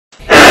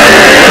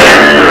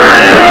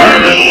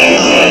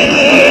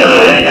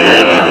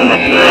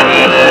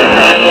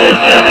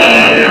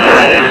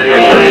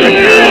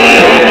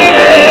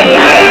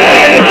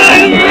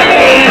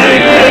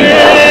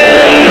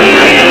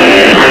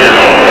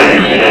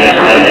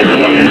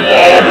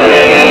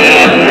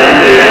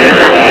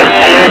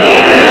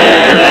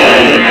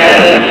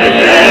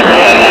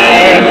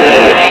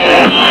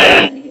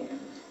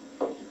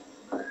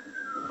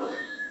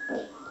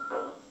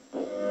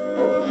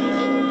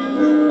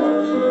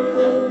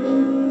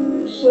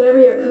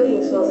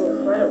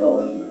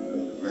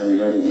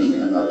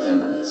about 10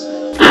 minutes.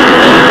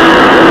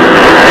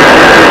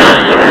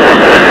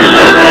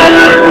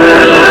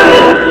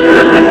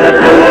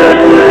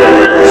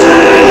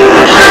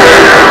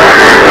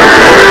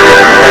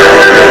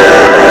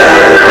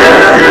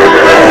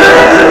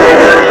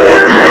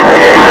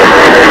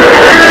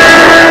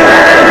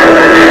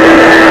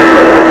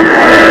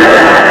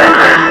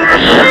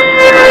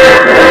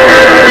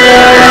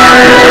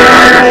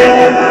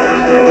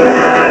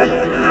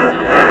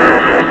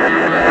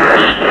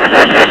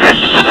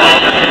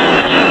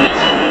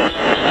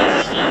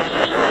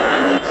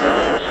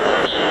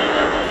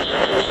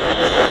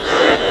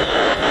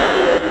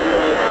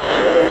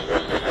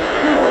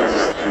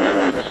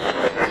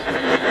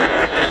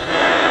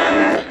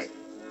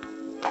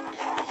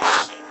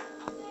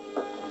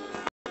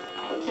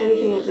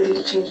 Anything I can do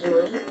to change my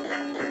mind?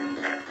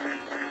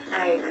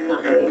 I'm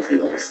not really into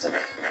the old stuff.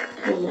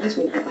 It reminds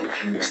me of what my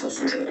parents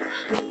listened to.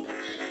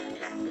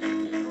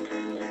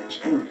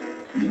 Sure.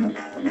 Yeah.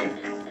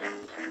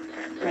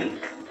 Great.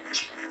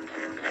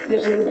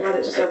 There's a new bar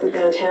that just opened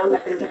downtown.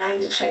 I've been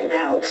dying to check it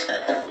out.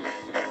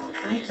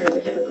 I heard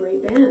they have a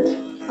great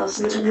band. I'll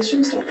see you when the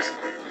show starts.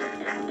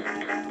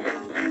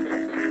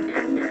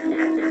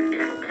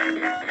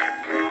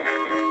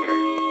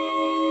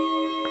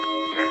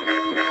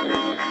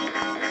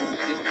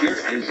 Here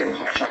is a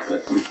hot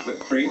chocolate with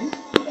whipped cream.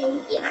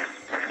 Yes.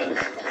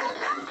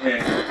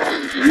 And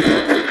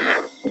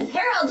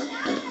Harold,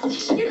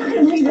 you're not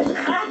gonna believe this.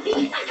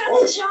 I got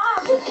the job.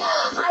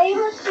 I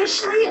am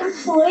officially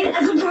employed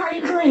as a party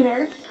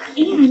planner,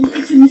 and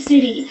it's in the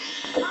city.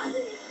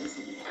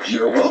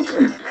 you're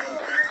welcome.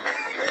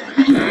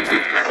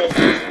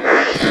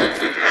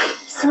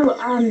 So,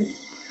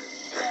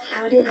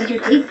 how did your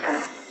date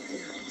go?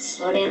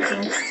 Slow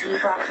dancing,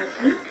 sleep off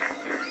with me?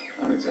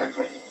 Not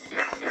exactly.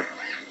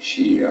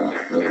 She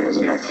really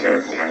wasn't up for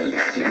it.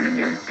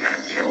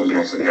 She always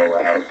wants to go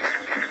out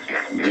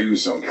and do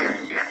something.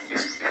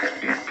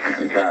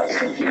 Something fast,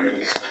 something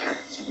furious.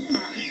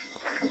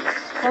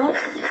 Well,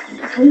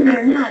 believe it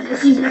or not,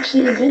 this is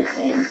actually a good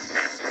thing. We're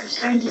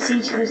starting to see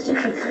each other's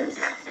differences.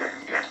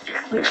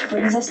 Which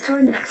brings us to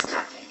our next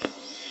topic,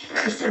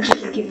 the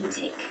subject of give and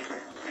take.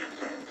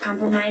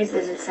 Compromise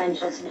is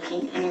essential to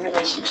making any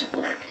relationship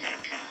work.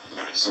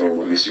 So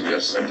what do you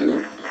suggest I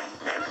do?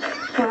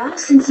 Well,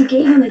 since you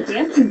gave him a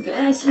dancing bit,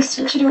 I say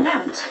switch it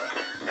around.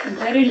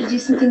 Invite her to do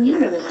something you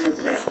really want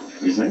to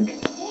do. You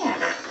think? Yeah.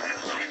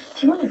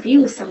 If you want to be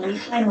with someone, you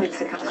find ways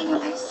to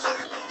compromise.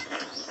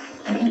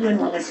 And he wouldn't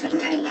want to spend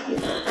time with you.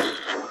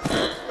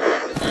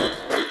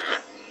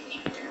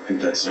 I think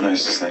that's the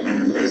nicest thing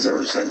anybody's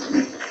ever said to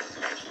me.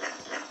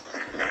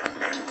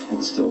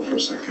 Hold still for a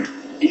second.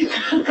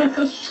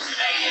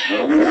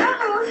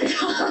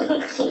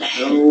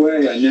 No way,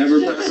 I never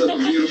pass up a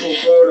beautiful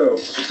photo.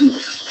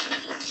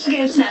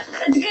 Okay, snap.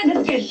 That's good,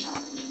 that's good.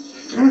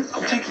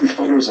 I'm taking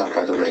photos out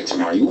by the way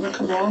tomorrow. You wanna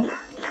come along?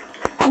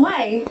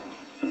 Why?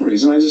 No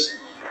reason, I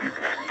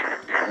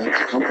like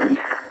the company.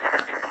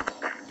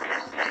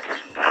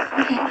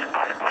 Okay.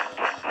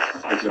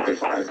 Wake you up at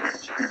 5.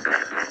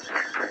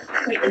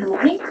 Wait, in the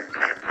morning?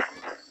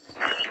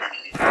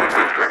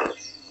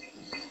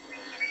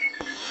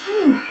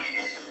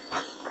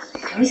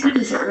 Always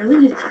happens so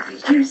early to take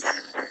pictures.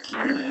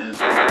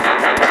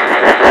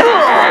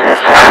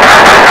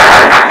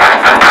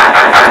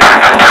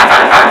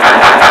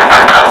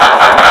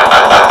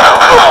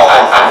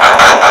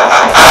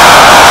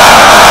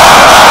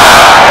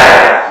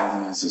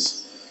 This is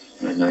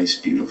a nice,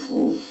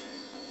 beautiful,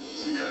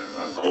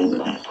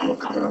 golden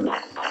look about it.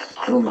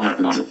 It all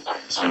happens at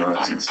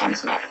sunrise and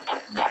sunset.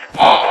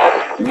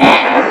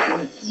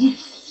 Yeah.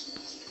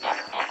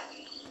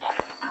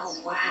 Oh,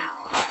 wow.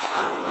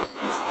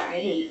 That's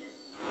pretty.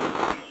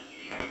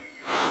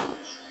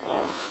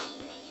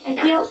 I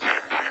feel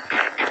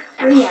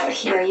free out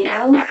here, you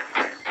know?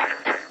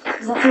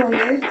 Does that feel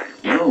weird?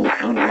 No,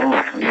 not at all. I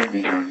love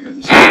being out here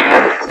this morning.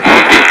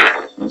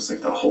 It looks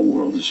like the whole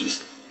world is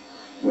just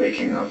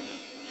waking up.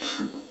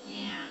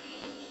 Yeah.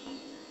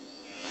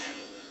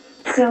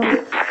 So,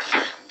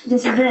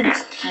 this event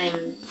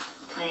I'm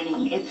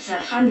planning, it's a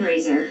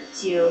fundraiser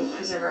to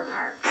preserve our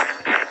parks.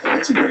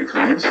 That's a great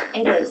cause.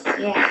 It is,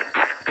 yeah.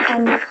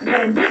 And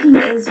what I'm thinking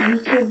is we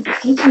could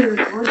feature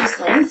gorgeous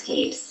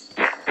landscapes.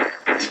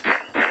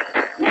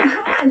 No,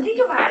 come on, think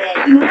about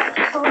it. You know,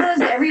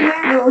 photos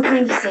everywhere where we're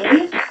trying to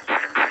save,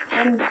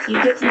 and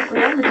you get some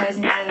free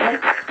advertising out of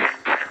it.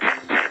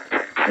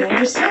 You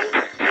interested?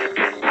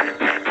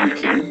 You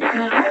kidding? No?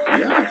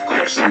 Yeah, of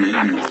course I'm in.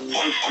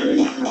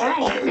 Trade.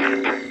 Right.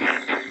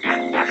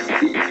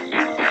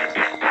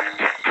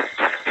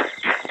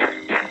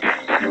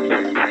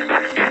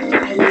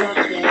 I love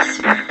this.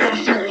 We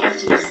definitely have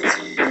to use this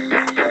one.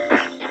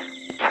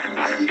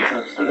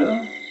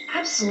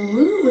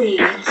 Absolutely.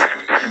 It's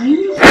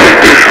beautiful. I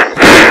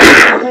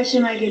question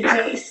my good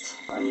taste.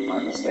 My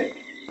mistake.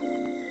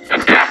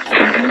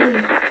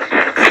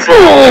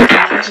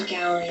 Magic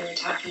hour you were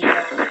talking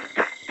about.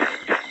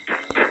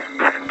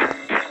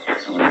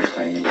 Someone was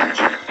paying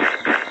attention.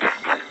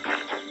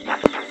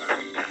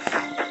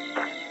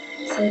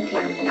 It's like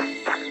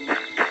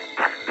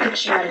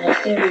picture out of a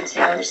fairy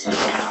tale or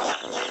something,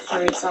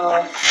 where it's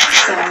all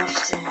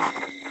soft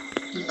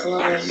and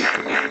glowing.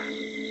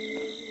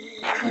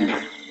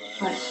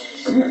 What?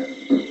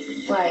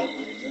 Why?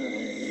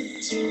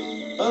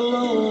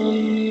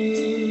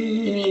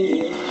 You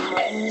mean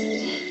what?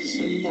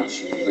 No.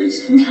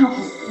 Please. No.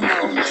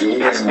 Julie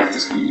doesn't like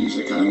this kind of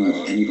music. I don't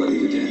have anybody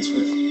to dance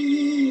with.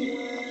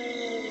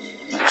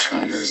 That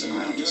Schneider isn't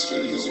around to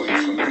steal you away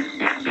from her.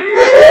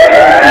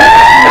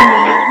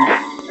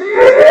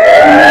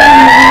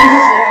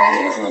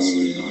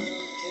 Probably not.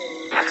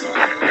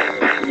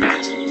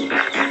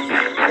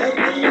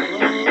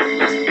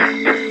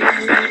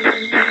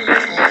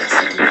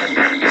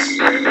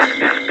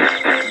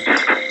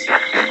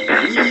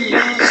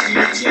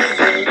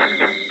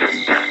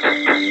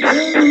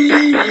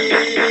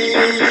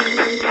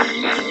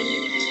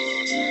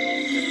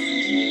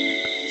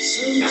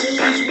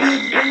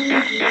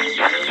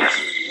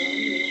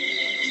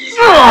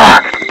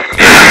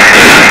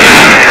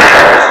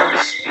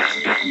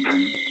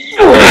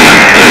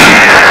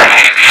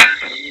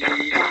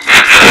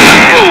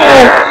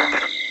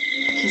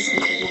 Kiss me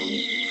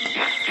goodnight.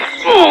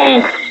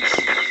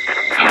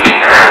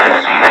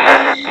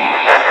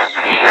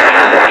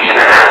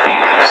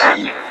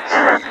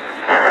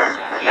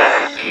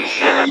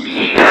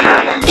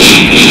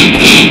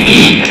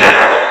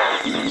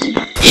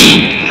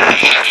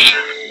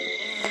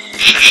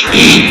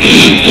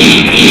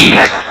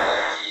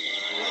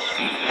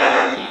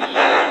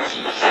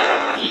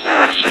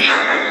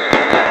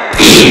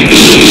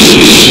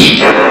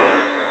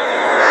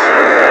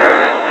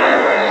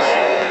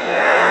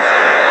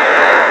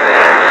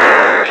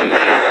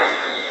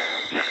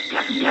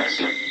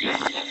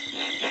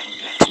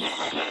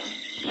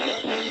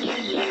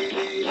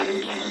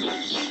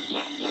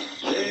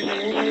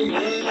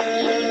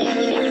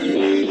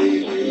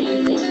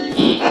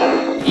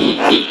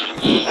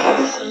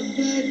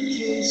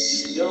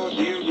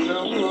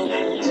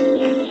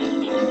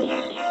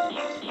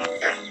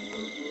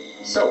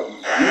 So,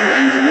 you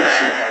engineers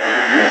should have a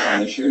good grip on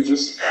this year.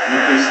 Just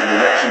increase the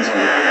directions on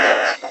the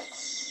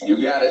pictures. You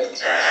got it.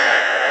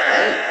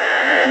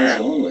 Hey, what's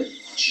wrong with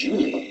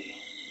Julie?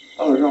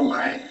 Oh, don't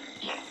cry.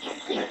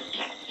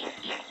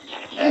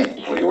 Hey,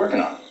 what are you working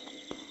on?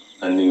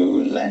 A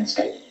new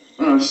landscape?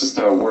 No, it's just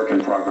a work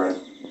in progress.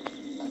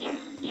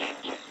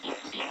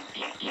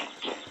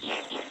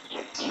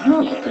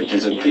 Oh,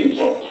 pictures of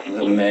people.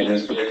 The man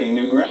is breaking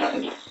new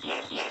ground.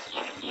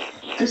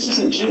 This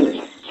isn't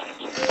Julie.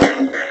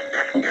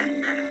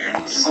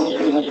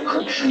 Somebody had a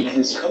crush on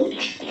his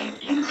coach. I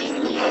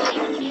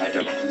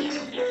don't.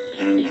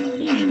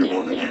 You're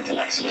working into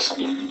access.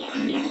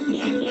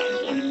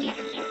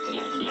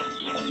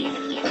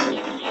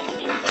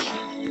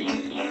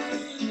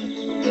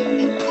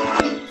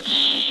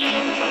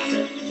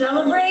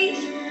 Celebrate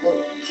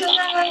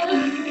tonight.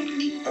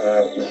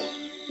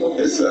 What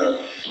is that?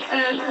 I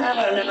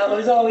don't know. It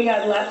was all we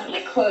had left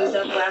when I closed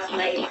up last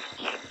night.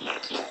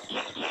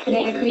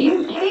 Banana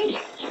cream, I think.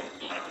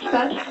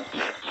 Okay.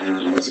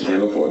 What's the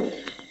candle for?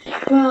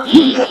 Well, I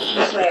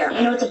swear, I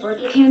know it's a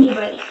birthday candy,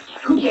 but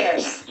who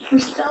cares? We're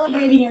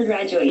celebrating your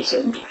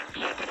graduation.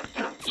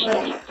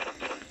 Whatever.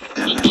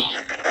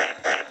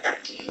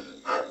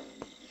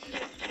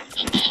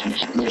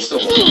 You're still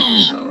holding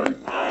this now, right?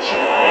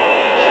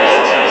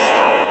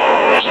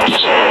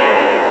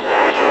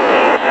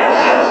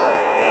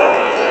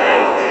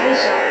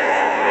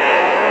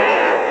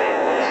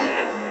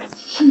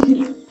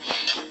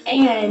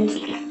 And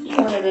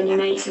one of the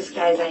nicest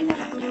guys I know.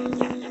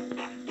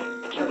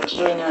 Hope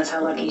Julie knows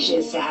how lucky she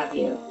is to have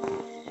you.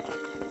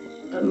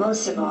 But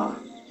most of all,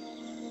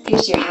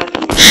 here's your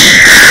happiness.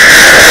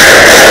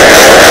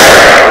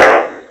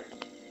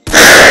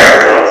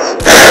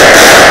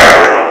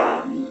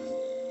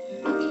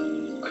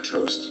 A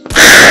toast.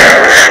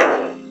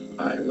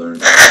 I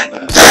learned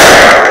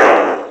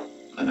that.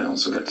 And I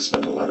also got to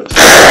spend a lot of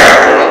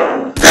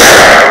time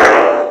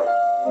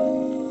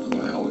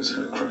who I always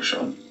had a crush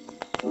on.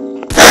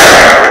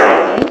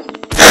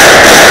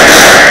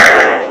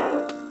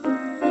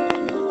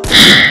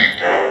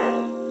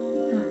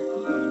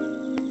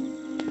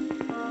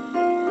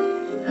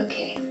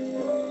 Okay.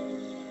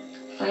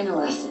 Final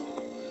lesson.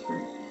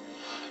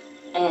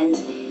 And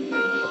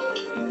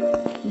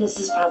this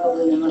is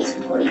probably the most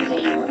important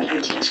thing I will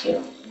ever teach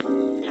you. I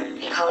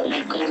call it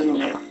my golden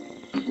rule.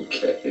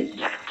 Okay.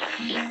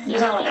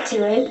 There's not a lot to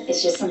it.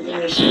 It's just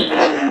something you should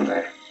always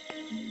remember.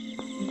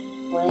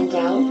 When in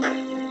doubt,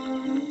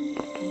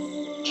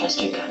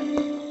 trust your gut.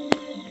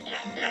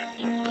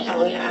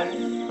 Follow your heart.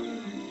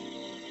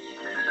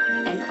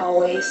 And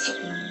always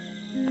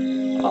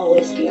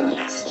be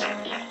honest.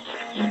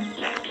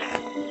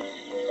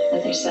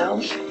 With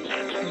yourself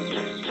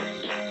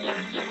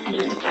and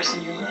with the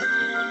person you're with.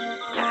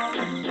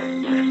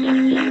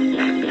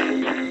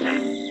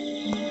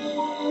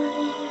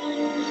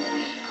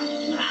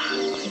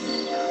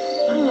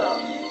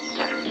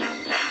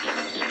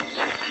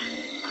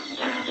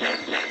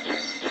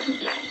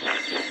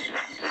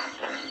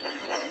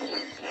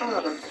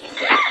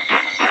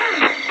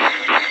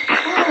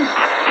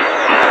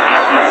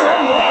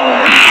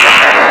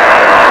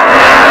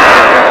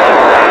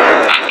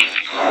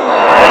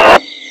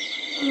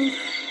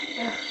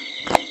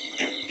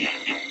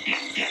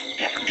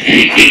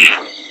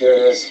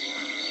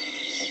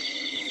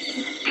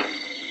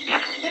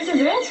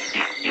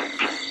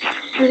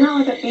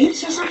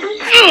 paint or something?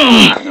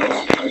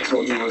 No, I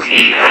told you it was going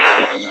to be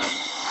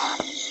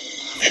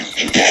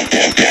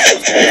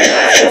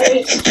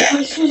Wait,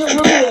 my shoes are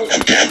ruined.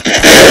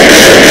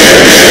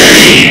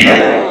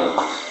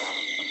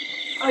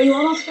 Are you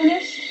almost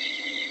finished?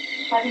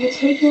 Have you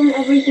taken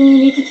everything you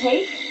need to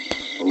take?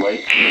 The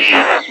light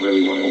isn't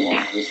really what I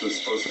want. This was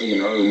supposed to be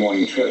an early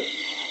morning trip.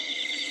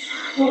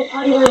 Well, the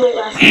party ran late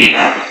last night.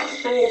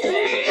 I'm gonna get the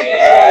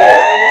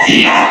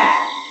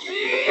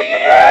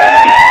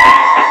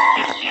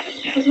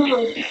What's wrong?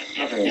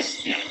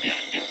 Nothing's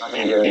not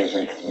going to get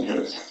anything from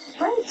this.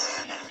 Right.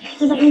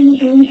 Does that mean you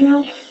can leave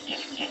now?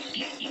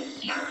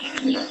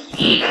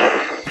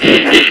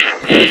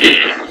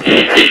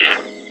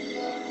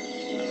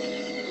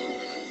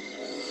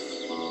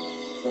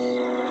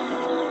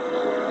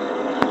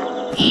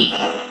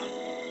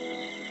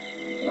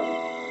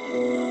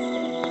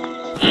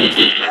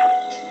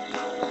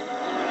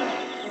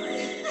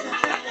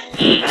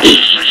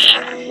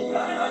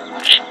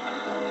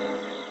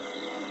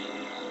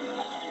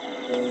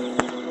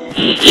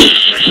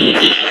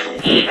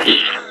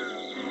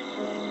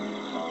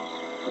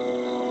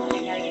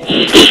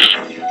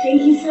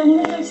 Thank you so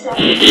much for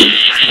stopping.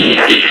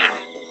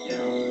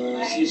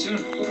 See you soon.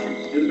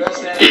 You're the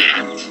best at it.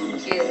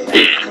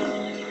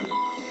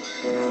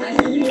 Nice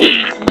to meet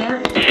you,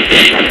 Matt.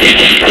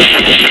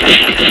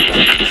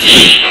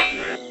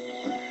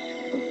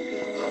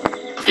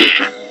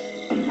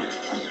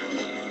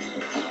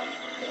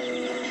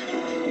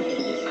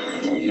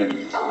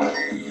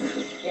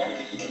 Yeah.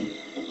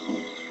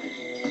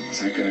 Is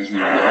that guy's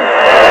name?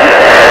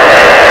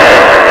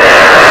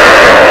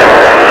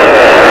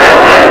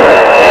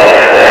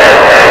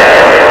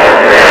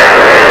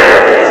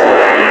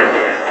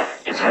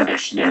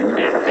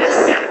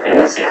 I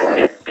just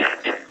wanted to.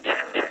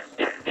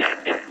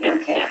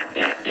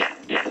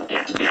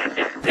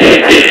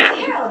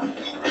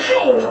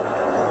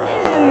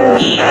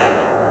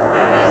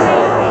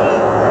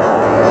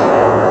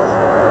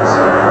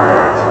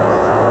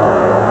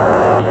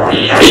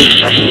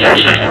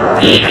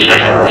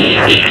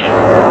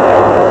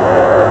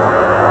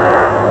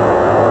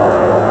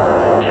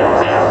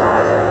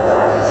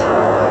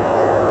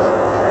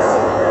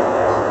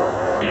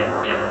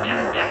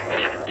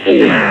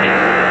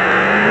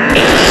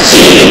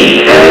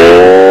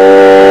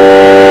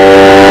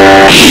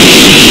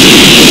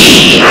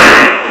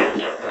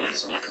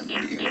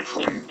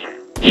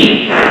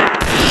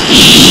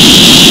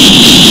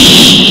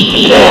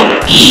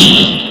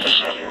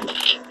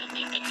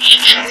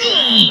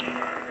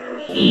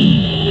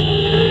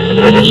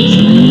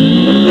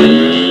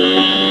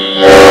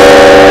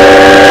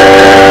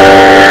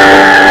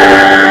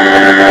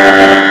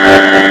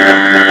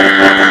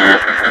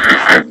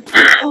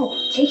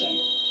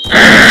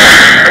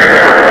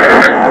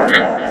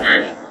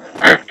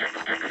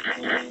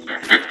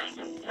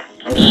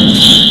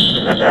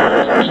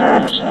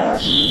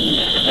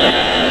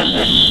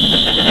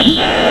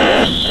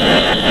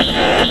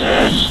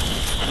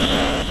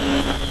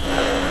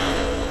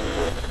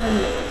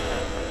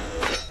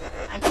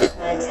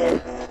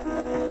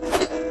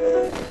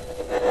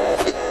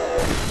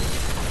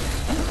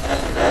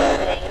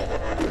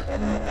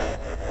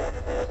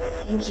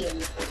 Thank you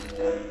for.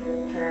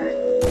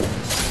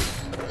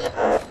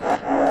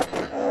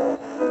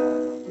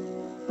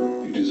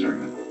 You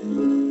deserve it.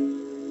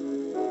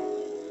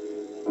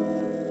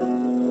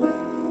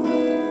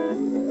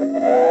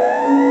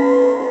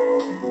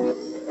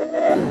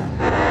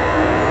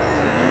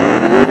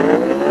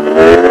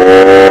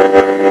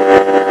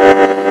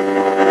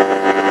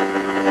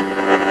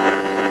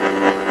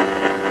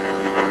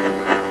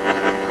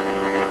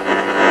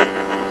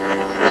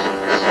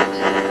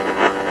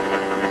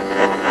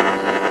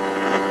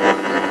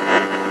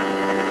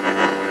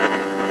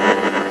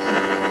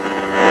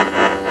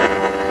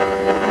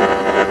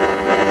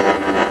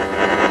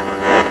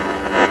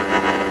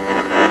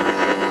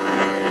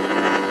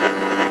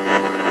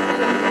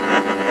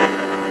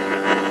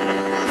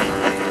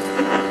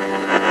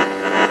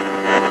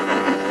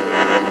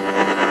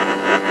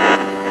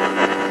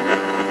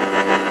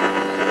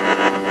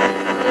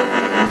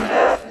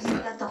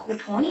 Wasn't that the whole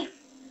point?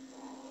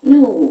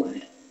 No,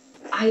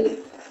 I...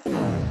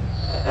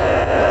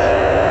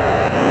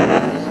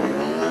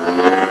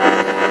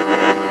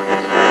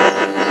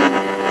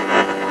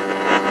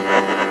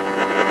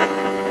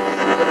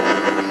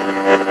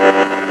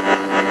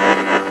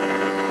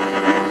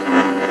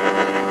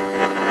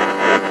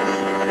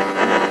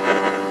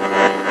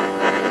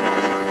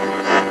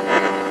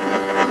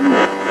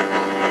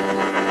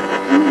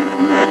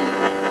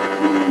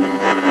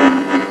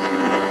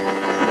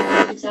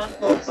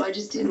 Example, so I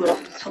just did what I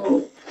was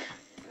told.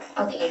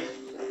 Okay,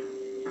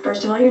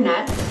 First of all, you're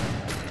not.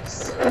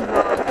 so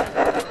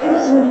I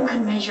was the one who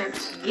could measure up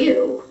to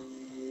you.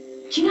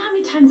 Do you know how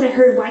many times I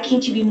heard, "Why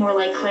can't you be more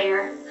like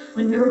Claire?"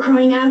 when we were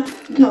growing up?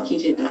 No, you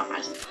did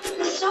not.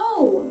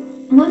 So,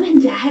 Mom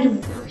and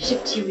Dad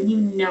worshipped you and you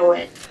know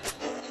it.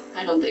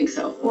 I don't think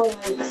so. Well, I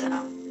think so.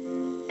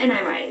 And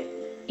I'm right.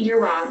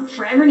 You're wrong.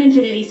 Forever and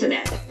infinity, so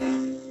there.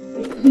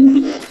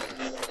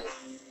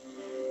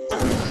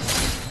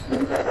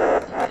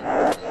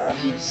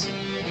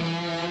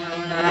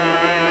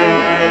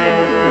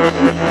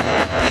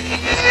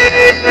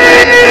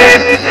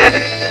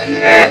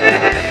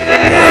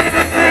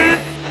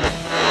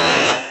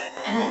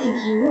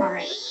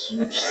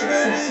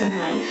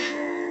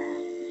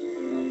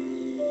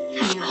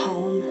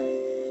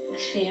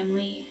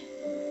 family,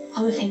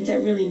 all the things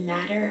that really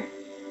matter.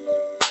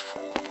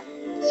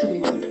 So we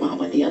won't want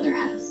what the other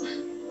has.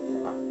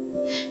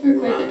 We're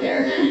quite the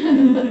pair.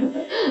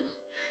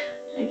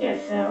 I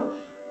guess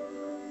so.